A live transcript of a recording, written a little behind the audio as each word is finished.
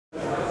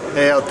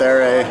Hey out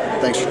there,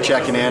 hey, thanks for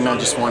checking in. I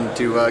just wanted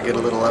to get a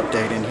little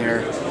update in here.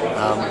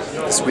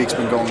 This week's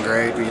been going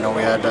great. We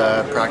had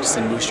practice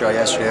in Moose Jaw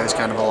yesterday. It was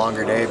kind of a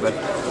longer day, but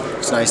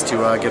it's nice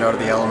to get out of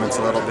the elements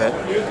a little bit.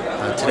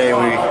 Today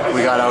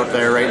we got out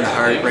there right in the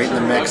heart, right in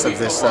the mix of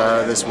this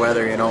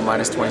weather.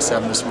 Minus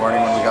 27 this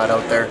morning when we got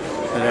out there.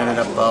 It ended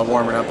up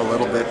warming up a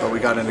little bit, but we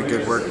got in a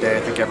good work day. I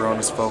think everyone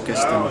was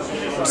focused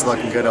and it's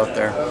looking good out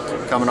there.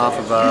 Coming off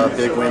of a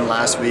big win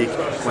last week,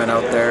 went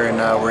out there and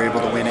were able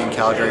to win in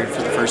Calgary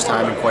for the first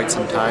time in quite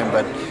some time.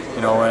 But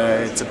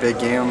it's a big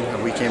game.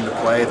 We came to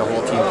play. The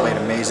whole team played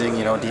amazing.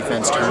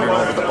 Defense turning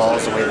over the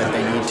balls the way that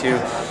they need to,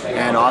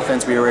 and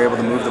offense we were able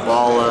to move the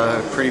ball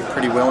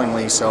pretty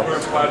willingly. So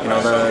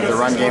the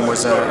run game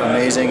was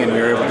amazing, and we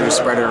were able to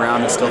spread it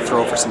around and still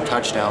throw for some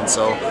touchdowns.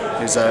 So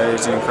it was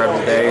an incredible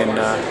day,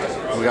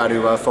 and we got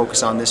to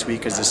focus on this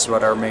week because this is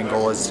what our main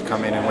goal is, to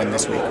come in and win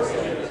this week.